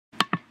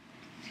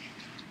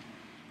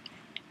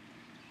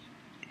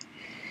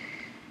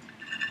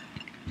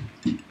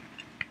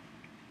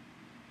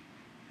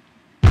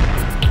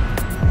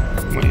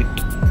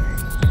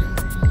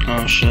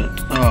shit.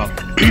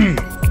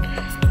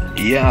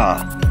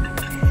 Yeah.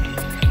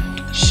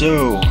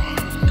 So,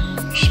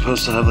 you're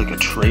supposed to have like a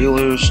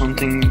trailer or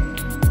something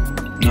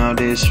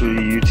nowadays for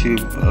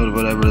YouTube, or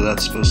whatever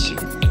that's supposed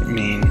to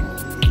mean.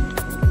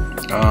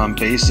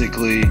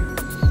 Basically,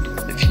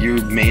 if you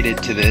made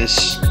it to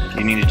this,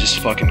 you need to just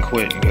fucking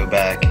quit and go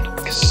back,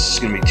 because it's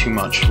gonna be too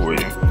much for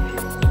you.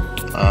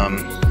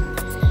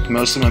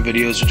 Most of my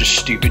videos are just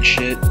stupid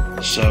shit,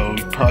 so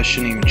you probably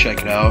shouldn't even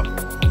check it out.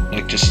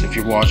 Like, just if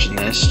you're watching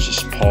this,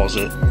 just pause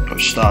it or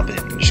stop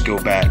it and just go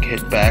back,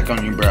 hit back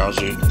on your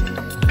browser,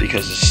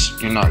 because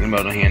you're not gonna be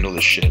able to handle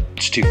this shit.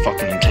 It's too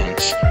fucking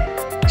intense.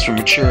 It's for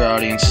mature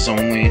audiences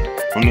only.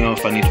 I don't know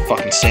if I need to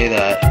fucking say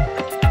that.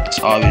 It's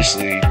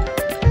obviously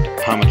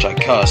how much I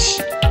cuss.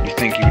 You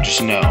think you would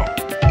just know,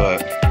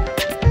 but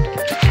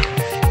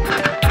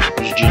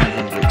there's Jimi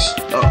Hendrix.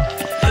 Oh,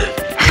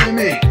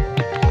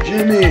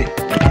 Jimmy. Okay.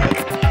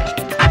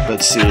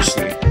 But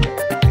seriously,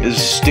 this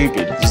is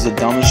stupid. This is the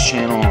dumbest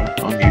channel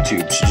on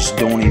YouTube. So just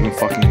don't even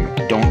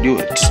don't do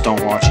it. Just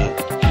don't watch it.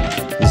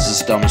 This is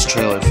the dumbest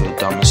trailer for the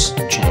dumbest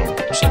channel.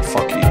 So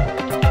fuck you.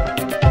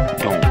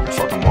 Don't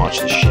fucking watch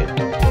this shit.